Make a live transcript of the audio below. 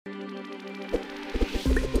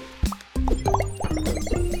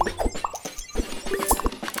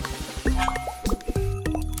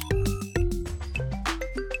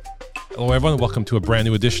Hello, everyone. Welcome to a brand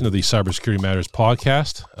new edition of the Cybersecurity Matters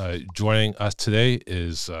podcast. Joining us today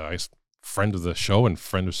is a friend of the show and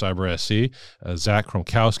friend of Cyber SC, Zach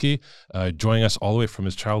Kromkowski, joining us all the way from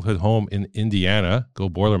his childhood home in Indiana. Go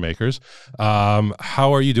Boilermakers.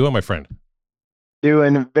 How are you doing, my friend?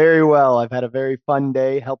 Doing very well. I've had a very fun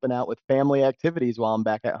day helping out with family activities while I'm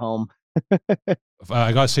back at home.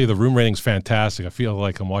 I gotta say, the room rating's fantastic. I feel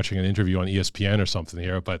like I'm watching an interview on ESPN or something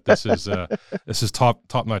here, but this is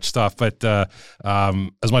top notch stuff. But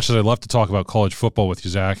as much as I'd love to talk about college football with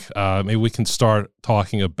you, Zach, maybe we can start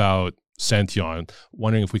talking about Sention.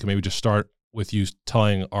 Wondering if we can maybe just start with you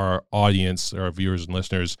telling our audience, our viewers and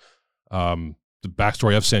listeners, the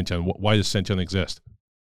backstory of Sention. Why does Sention exist?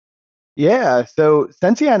 Yeah, so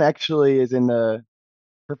Sension actually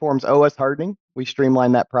performs OS hardening. We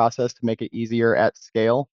streamline that process to make it easier at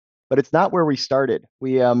scale, but it's not where we started.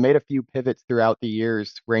 We made a few pivots throughout the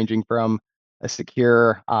years, ranging from a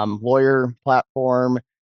secure lawyer platform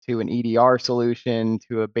to an EDR solution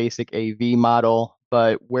to a basic AV model.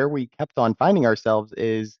 But where we kept on finding ourselves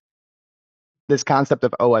is this concept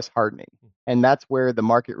of OS hardening. And that's where the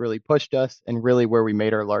market really pushed us and really where we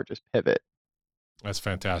made our largest pivot. That's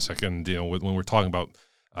fantastic. And when we're talking about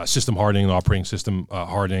system hardening and operating system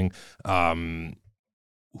hardening, who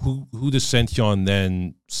does Sention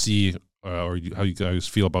then see, or how you guys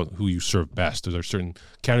feel about who you serve best? Are there certain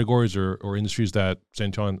categories or industries that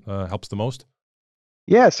Sention helps the most?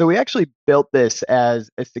 Yeah, so we actually built this as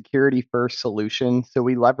a security first solution. So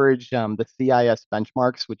we leverage the CIS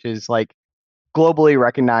benchmarks, which is like globally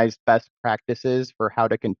recognized best practices for how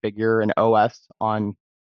to configure an OS on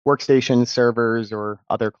workstations, servers, or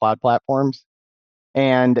other cloud platforms.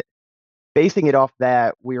 And basing it off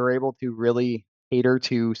that, we were able to really cater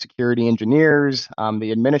to security engineers,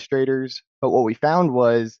 the administrators. But what we found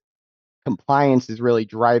was compliance is really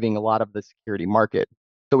driving a lot of the security market.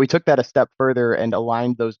 So we took that a step further and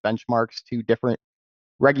aligned those benchmarks to different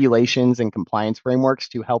regulations and compliance frameworks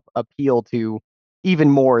to help appeal to even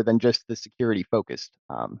more than just the security focused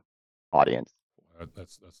audience.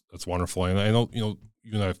 That's wonderful, and I know you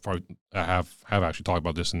and I probably have actually talked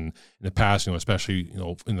about this in the past. Especially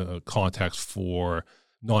in the context for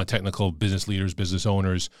non-technical business leaders, business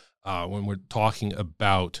owners, when we're talking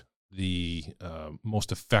about the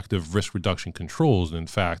most effective risk reduction controls. And in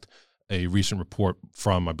fact, a recent report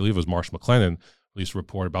from, I believe it was Marsh McLennan, released a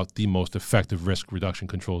report about the most effective risk reduction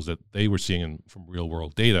controls that they were seeing from real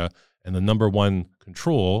world data. And the number one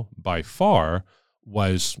control by far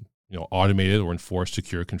was automated or enforced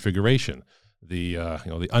secure configuration. The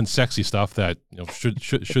the unsexy stuff that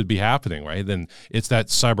should be happening, right? Then it's that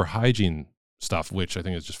cyber hygiene stuff, which I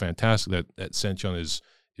think is just fantastic that Sention is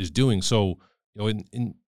doing. So,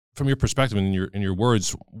 in from your perspective and in your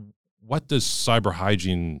words, what does cyber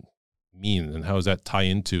hygiene mean, and how does that tie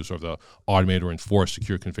into sort of the automated or enforced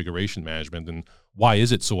secure configuration management, and why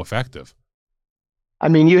is it so effective? I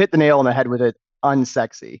mean, you hit the nail on the head with it.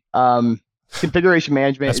 Unsexy. Configuration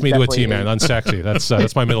management. That's is me to a definitely T, man. Unsexy.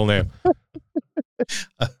 That's my middle name.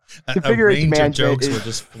 A range of jokes were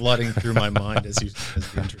just flooding through my mind as you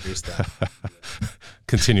introduced that.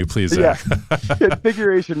 Continue, please, Yeah, Zach.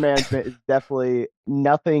 configuration management is definitely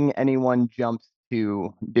nothing anyone jumps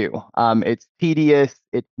to do. It's tedious,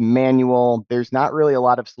 it's manual. There's not really a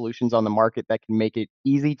lot of solutions on the market that can make it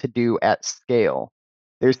easy to do at scale.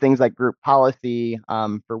 There's things like group policy.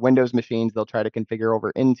 For Windows machines, they'll try to configure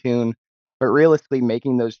over Intune, but realistically,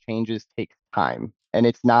 making those changes takes time, and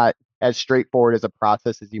it's not as straightforward as a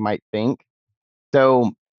process as you might think.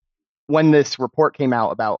 So when this report came out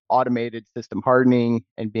about automated system hardening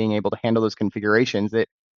and being able to handle those configurations, it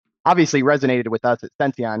obviously resonated with us at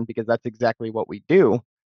Sention because that's exactly what we do.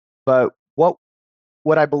 But what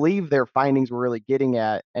I believe their findings were really getting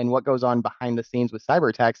at, and what goes on behind the scenes with cyber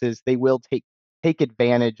attacks, is they will take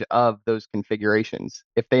advantage of those configurations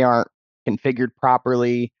if they aren't configured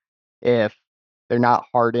properly, if they're not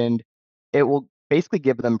hardened. It will basically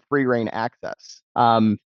give them free reign access.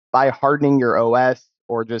 By hardening your OS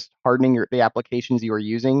or just hardening the applications you are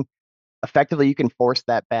using, effectively you can force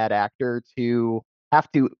that bad actor to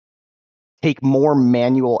have to take more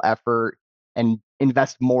manual effort and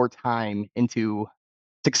invest more time into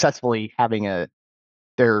successfully having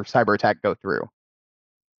their cyber attack go through.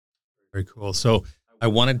 Very cool. So I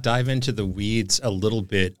want to dive into the weeds a little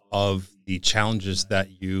bit of the challenges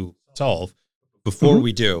that you solve. Before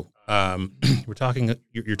we do,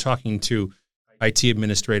 you're talking to IT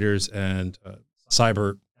administrators and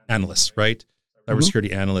cyber analysts, right?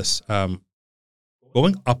 Cybersecurity analysts.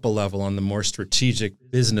 Going up a level on the more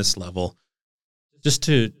strategic business level, just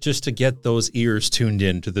to get those ears tuned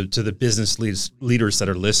in to the business leaders that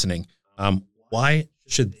are listening. Why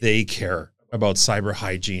should they care about cyber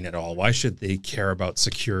hygiene at all? Why should they care about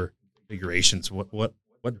secure configurations? What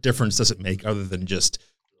difference does it make other than just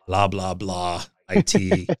blah blah blah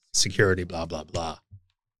IT security blah blah blah?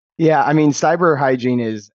 Yeah, I mean, cyber hygiene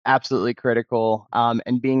is absolutely critical.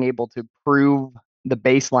 And being able to prove the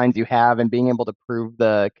baselines you have and being able to prove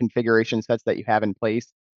the configuration sets that you have in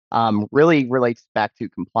place really relates back to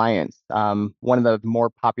compliance. One of the more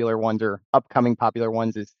popular ones or upcoming popular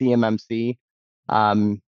ones is CMMC.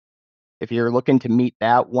 Um, if you're looking to meet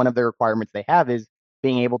that, one of the requirements they have is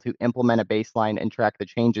being able to implement a baseline and track the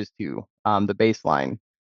changes to the baseline.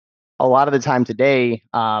 A lot of the time today,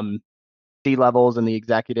 C-levels and the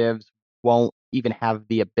executives won't even have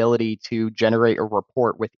the ability to generate a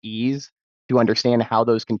report with ease to understand how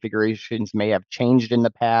those configurations may have changed in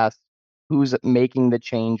the past, who's making the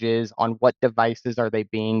changes, on what devices are they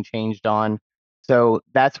being changed on. So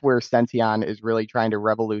that's where Sension is really trying to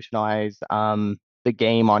revolutionize the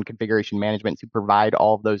game on configuration management to provide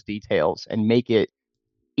all of those details and make it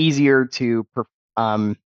easier to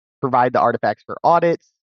um, provide the artifacts for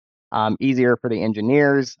audits, easier for the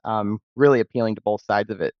engineers, really appealing to both sides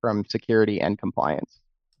of it from security and compliance.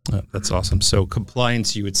 That's awesome. So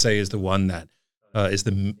compliance, you would say, is the one that is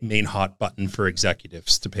the main hot button for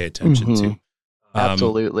executives to pay attention to.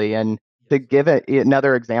 Absolutely. And to give it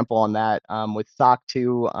another example on that, with SOC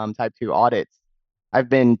 2 Type 2 audits, I've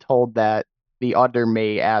been told that the auditor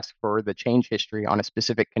may ask for the change history on a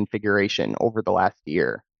specific configuration over the last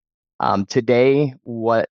year. Today,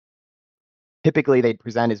 what typically they'd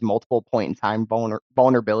present is multiple point in time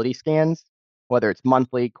vulnerability scans, whether it's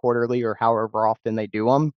monthly, quarterly, or however often they do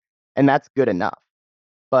them. And that's good enough.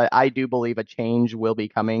 But I do believe a change will be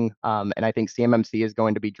coming. And I think CMMC is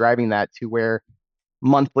going to be driving that to where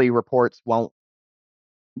monthly reports will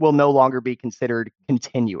no longer be considered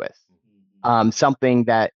continuous. Something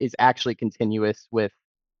that is actually continuous with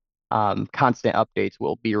constant updates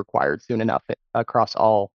will be required soon enough across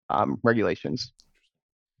all regulations.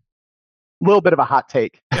 A little bit of a hot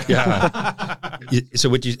take. Yeah. So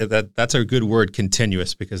would you that's a good word,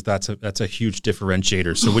 continuous, because that's a huge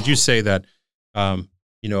differentiator. So would you say that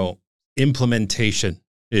you know, implementation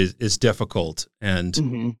is difficult, and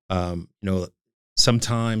you know,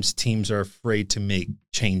 sometimes teams are afraid to make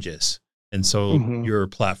changes, and so your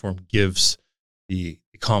platform gives the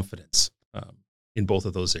confidence in both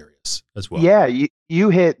of those areas as well. Yeah, you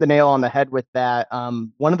hit the nail on the head with that.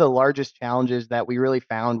 One of the largest challenges that we really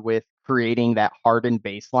found with creating that hardened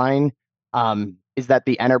baseline is that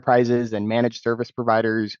the enterprises and managed service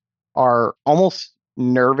providers are almost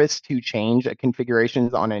nervous to change a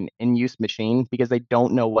configurations on an in-use machine because they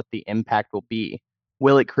don't know what the impact will be.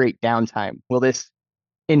 Will it create downtime? Will this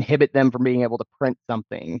inhibit them from being able to print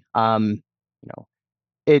something? You know,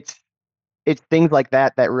 it's it's things like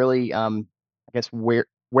that that really, I guess, wear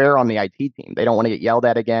on the IT team. They don't want to get yelled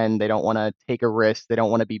at again. They don't want to take a risk. They don't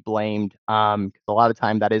want to be blamed. 'Cause a lot of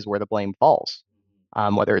time that is where the blame falls,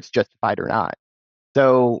 whether it's justified or not.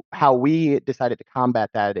 So how we decided to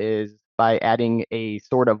combat that is by adding a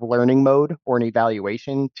sort of learning mode or an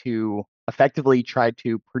evaluation to effectively try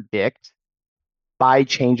to predict by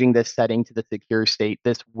changing this setting to the secure state,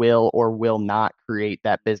 this will or will not create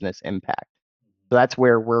that business impact. So that's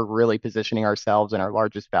where we're really positioning ourselves in our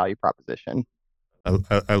largest value proposition.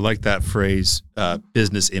 I like that phrase,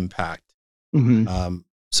 business impact. Mm-hmm.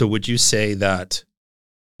 So would you say that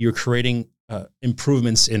you're creating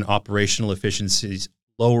improvements in operational efficiencies,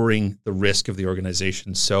 lowering the risk of the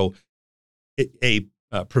organization? So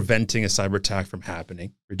preventing a cyber attack from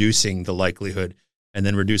happening, reducing the likelihood, and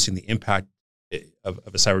then reducing the impact of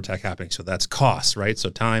a cyber attack happening. So that's costs, right? So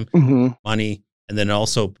time, money, and then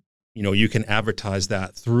also, you know, you can advertise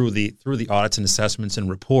that through the audits and assessments and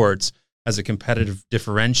reports as a competitive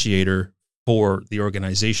differentiator for the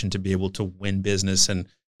organization to be able to win business and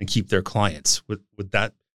keep their clients. Would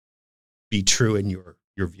that be true in your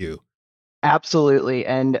view? Absolutely.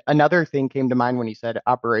 And another thing came to mind when you said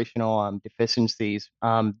operational deficiencies.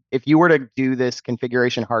 If you were to do this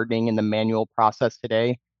configuration hardening in the manual process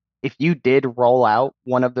today, if you did roll out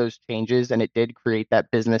one of those changes and it did create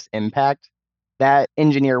that business impact, that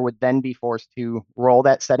engineer would then be forced to roll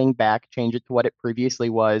that setting back, change it to what it previously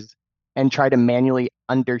was, and try to manually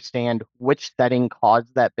understand which setting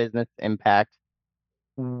caused that business impact,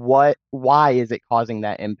 why is it causing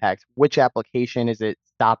that impact, which application is it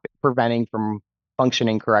preventing from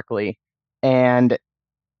functioning correctly, and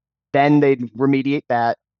then they'd remediate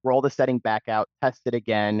that, roll the setting back out, test it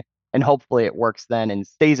again, and hopefully it works then and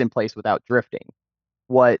stays in place without drifting.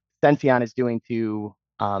 What Sension is doing to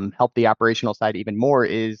help the operational side even more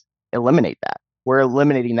is eliminate that. We're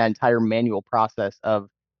eliminating that entire manual process of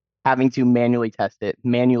having to manually test it,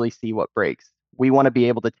 manually see what breaks. We want to be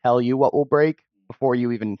able to tell you what will break before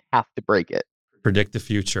you even have to break it. Predict the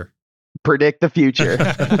future. Predict the future.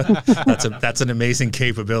 That's an amazing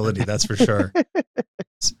capability, that's for sure.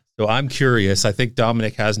 So I'm curious. I think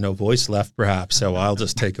Dominic has no voice left, perhaps, so I'll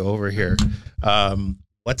just take over here.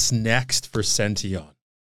 What's next for Sention?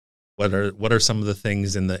 What are some of the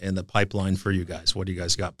things in the pipeline for you guys? What do you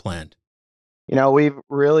guys got planned?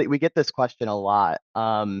 We get this question a lot.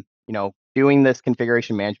 Doing this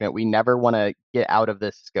configuration management, we never want to get out of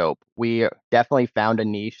this scope. We definitely found a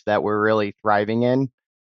niche that we're really thriving in.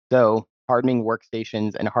 So hardening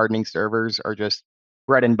workstations and hardening servers are just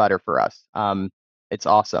bread and butter for us. It's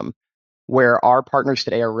awesome. Where our partners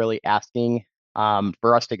today are really asking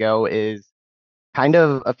for us to go is kind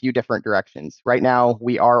of a few different directions. Right now,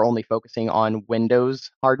 we are only focusing on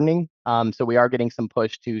Windows hardening. So we are getting some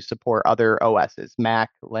push to support other OSs,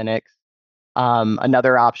 Mac, Linux.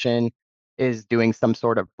 Another option is doing some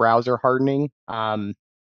sort of browser hardening. And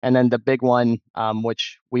then the big one,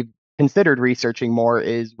 which we've considered researching more,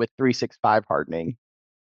 is with 365 hardening.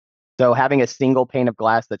 So having a single pane of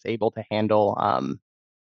glass that's able to handle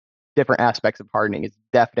different aspects of hardening is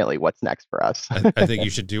definitely what's next for us. I think you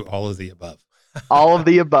should do all of the above. All of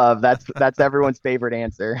the above. That's everyone's favorite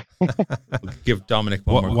answer. Give Dominic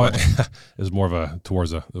one more question. Is more of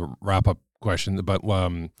towards the wrap up question, but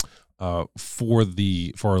for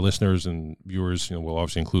our listeners and viewers, we'll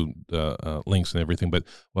obviously include links and everything. But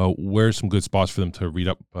where's some good spots for them to read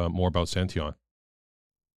up more about Sention?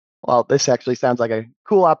 Well, this actually sounds like a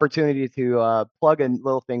cool opportunity to plug a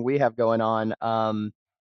little thing we have going on.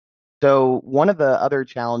 So one of the other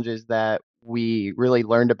challenges that we really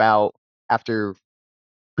learned about after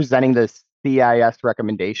presenting the CIS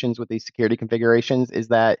recommendations with these security configurations is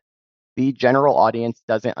that the general audience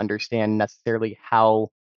doesn't understand necessarily how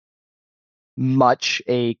much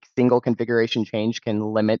a single configuration change can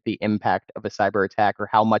limit the impact of a cyber attack or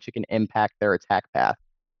how much it can impact their attack path.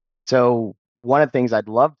 So one of the things I'd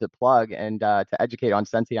love to plug and to educate on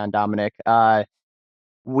Sention, Dominic,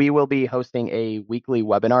 we will be hosting a weekly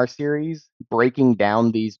webinar series breaking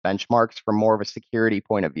down these benchmarks from more of a security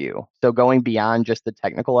point of view. So going beyond just the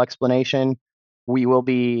technical explanation, we will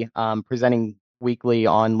be presenting weekly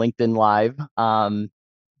on LinkedIn Live,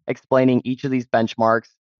 explaining each of these benchmarks,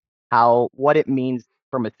 what it means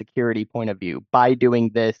from a security point of view. By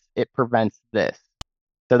doing this, it prevents this.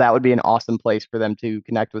 So that would be an awesome place for them to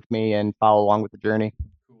connect with me and follow along with the journey.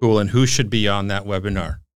 Cool. And who should be on that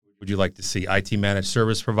webinar? Would you like to see IT managed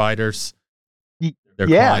service providers?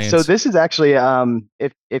 Clients? So this is actually,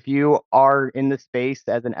 if you are in the space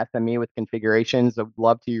as an SME with configurations, I'd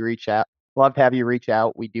love to have you reach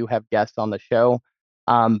out. We do have guests on the show,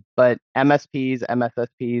 but MSPs,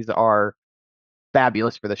 MSSPs are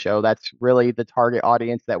fabulous for the show. That's really the target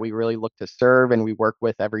audience that we really look to serve and we work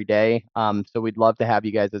with every day. So we'd love to have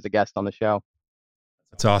you guys as a guest on the show.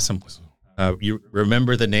 That's awesome. You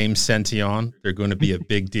remember the name Sention? They're going to be a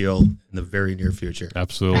big deal in the very near future.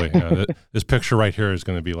 Absolutely. Yeah, this picture right here is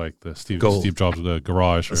going to be like the Steve Jobs of the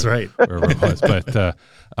garage. That's right. Wherever it was.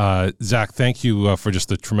 But Zach, thank you for just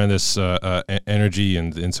the tremendous energy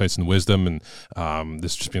and insights and wisdom. And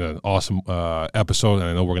this has just been an awesome episode. And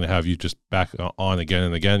I know we're going to have you just back on again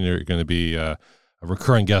and again. You're going to be a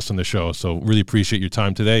recurring guest on the show. So really appreciate your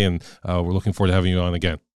time today. And we're looking forward to having you on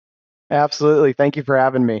again. Absolutely. Thank you for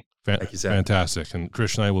having me. Thank you, Zach. Fantastic. And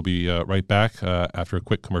Chris and I will be right back after a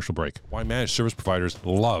quick commercial break. Why managed service providers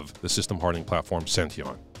love the system hardening platform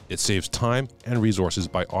Sention. It saves time and resources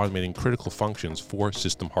by automating critical functions for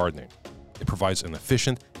system hardening. It provides an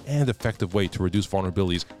efficient and effective way to reduce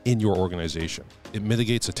vulnerabilities in your organization. It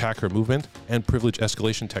mitigates attacker movement and privilege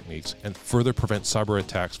escalation techniques and further prevents cyber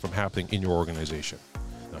attacks from happening in your organization.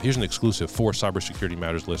 Now, here's an exclusive for Cybersecurity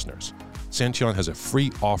Matters listeners. Sention has a free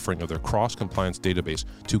offering of their cross-compliance database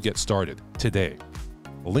to get started today.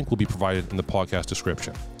 A link will be provided in the podcast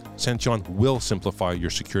description. Sention will simplify your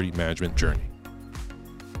security management journey.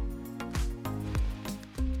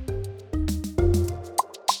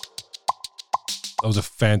 That was a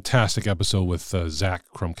fantastic episode with Zach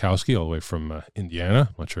Kromkowski, all the way from Indiana.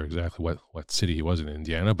 I'm not sure exactly what city he was in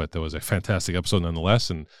Indiana, but that was a fantastic episode nonetheless.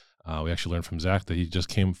 And we actually learned from Zach that he just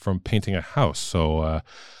came from painting a house. So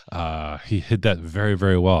he hid that very,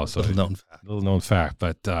 very well. So little known fact.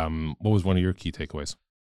 But what was one of your key takeaways?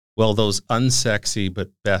 Well, those unsexy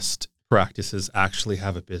but best practices actually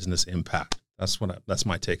have a business impact. That's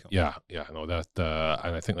my take on it. Yeah, no, that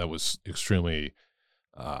and I think that was extremely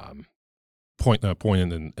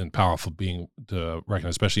poignant and powerful being to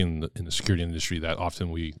recognize, especially in the security industry, that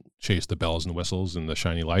often we chase the bells and whistles and the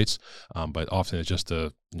shiny lights, but often it's just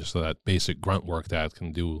that basic grunt work that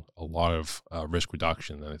can do a lot of risk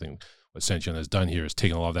reduction. And I think what Sentient has done here is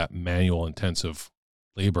taken a lot of that manual intensive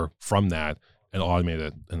labor from that and automate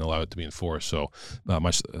it and allow it to be enforced. So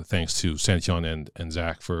much thanks to Sentient and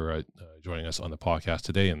Zach for joining us on the podcast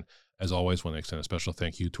today. And as always, want to extend a special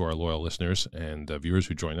thank you to our loyal listeners and viewers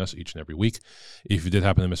who join us each and every week. If you did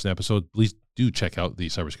happen to miss an episode, please do check out the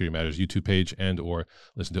Cybersecurity Matters YouTube page and or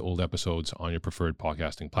listen to old episodes on your preferred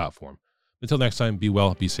podcasting platform. Until next time, be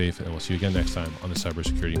well, be safe, and we'll see you again next time on the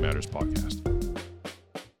Cybersecurity Matters podcast.